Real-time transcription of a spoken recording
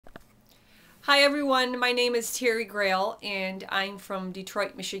Hi everyone, my name is Terry Grail and I'm from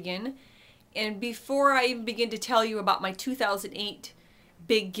Detroit, Michigan. And before I even begin to tell you about my 2008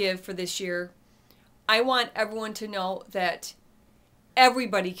 big give for this year, I want everyone to know that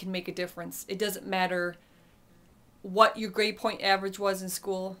everybody can make a difference. It doesn't matter what your grade point average was in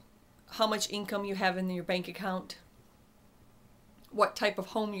school, how much income you have in your bank account, what type of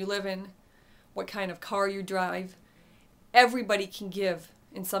home you live in, what kind of car you drive. Everybody can give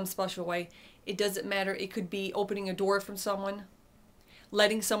in some special way. It doesn't matter. It could be opening a door from someone,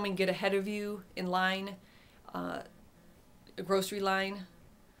 letting someone get ahead of you in line, a grocery line,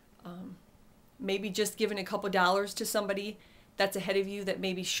 maybe just giving a couple dollars to somebody that's ahead of you that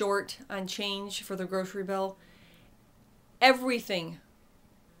may be short on change for their grocery bill. Everything.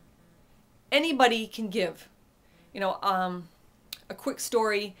 Anybody can give. A quick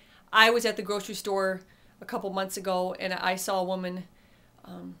story. I was at the grocery store a couple months ago and I saw a woman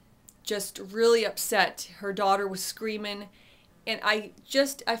just really upset. Her daughter was screaming and I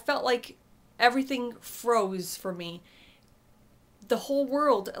felt like everything froze for me. The whole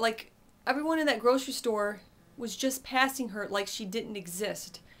world, like everyone in that grocery store was just passing her like she didn't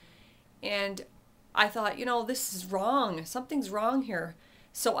exist. And I thought, this is wrong. Something's wrong here.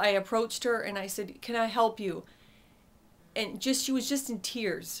 So I approached her and I said, "Can I help you?" And she was just in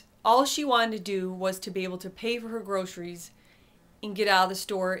tears. All she wanted to do was to be able to pay for her groceries and get out of the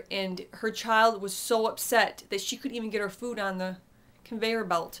store. And her child was so upset that she couldn't even get her food on the conveyor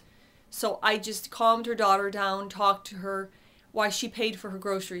belt. So I just calmed her daughter down, talked to her while she paid for her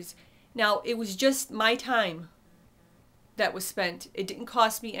groceries. Now, it was just my time that was spent. It didn't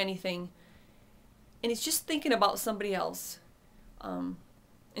cost me anything. And it's just thinking about somebody else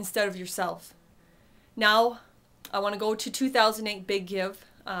instead of yourself. Now, I want to go to 2008 big give.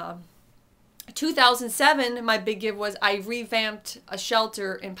 2007, my big give was I revamped a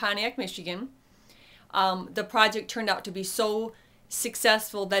shelter in Pontiac, Michigan. The project turned out to be so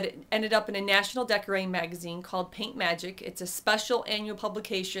successful that it ended up in a national decorating magazine called Paint Magic. It's a special annual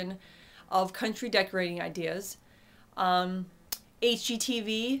publication of country decorating ideas.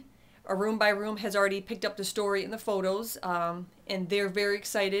 HGTV, a Room by Room, has already picked up the story and the photos, and they're very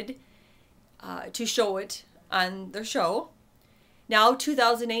excited to show it on their show. Now,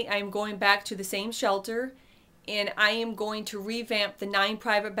 2008, I am going back to the same shelter, and I am going to revamp the 9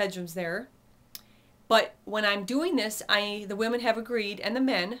 private bedrooms there. But when I'm doing this, the women have agreed, and the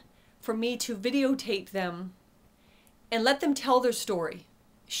men, for me to videotape them and let them tell their story,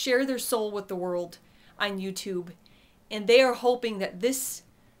 share their soul with the world on YouTube. And they are hoping that this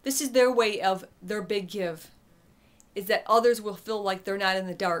is their way of their big give, is that others will feel like they're not in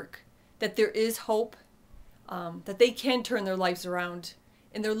the dark, that there is hope, that they can turn their lives around,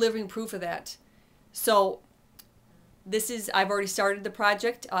 and they're living proof of that. So I've already started the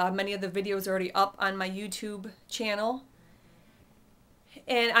project. Many of the videos are already up on my YouTube channel.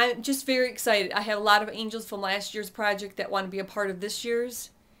 And I'm just very excited. I have a lot of angels from last year's project that want to be a part of this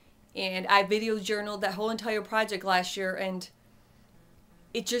year's. And I video journaled that whole entire project last year, and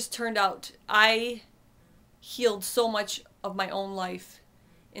it just turned out I healed so much of my own life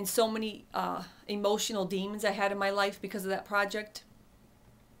and so many emotional demons I had in my life because of that project.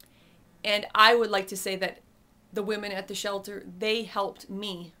 And I would like to say that the women at the shelter, they helped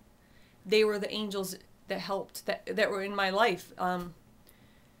me. They were the angels that helped, that were in my life.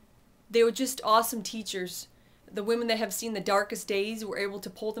 They were just awesome teachers. The women that have seen the darkest days were able to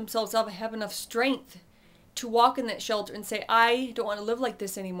pull themselves up and have enough strength to walk in that shelter and say, I don't want to live like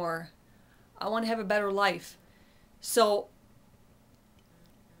this anymore. I want to have a better life. So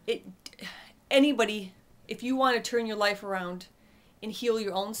anybody, if you want to turn your life around and heal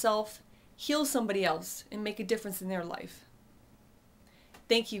your own self, heal somebody else and make a difference in their life.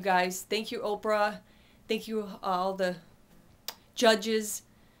 Thank you, guys. Thank you, Oprah. Thank you, all the judges,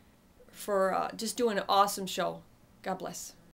 for just doing an awesome show. God bless.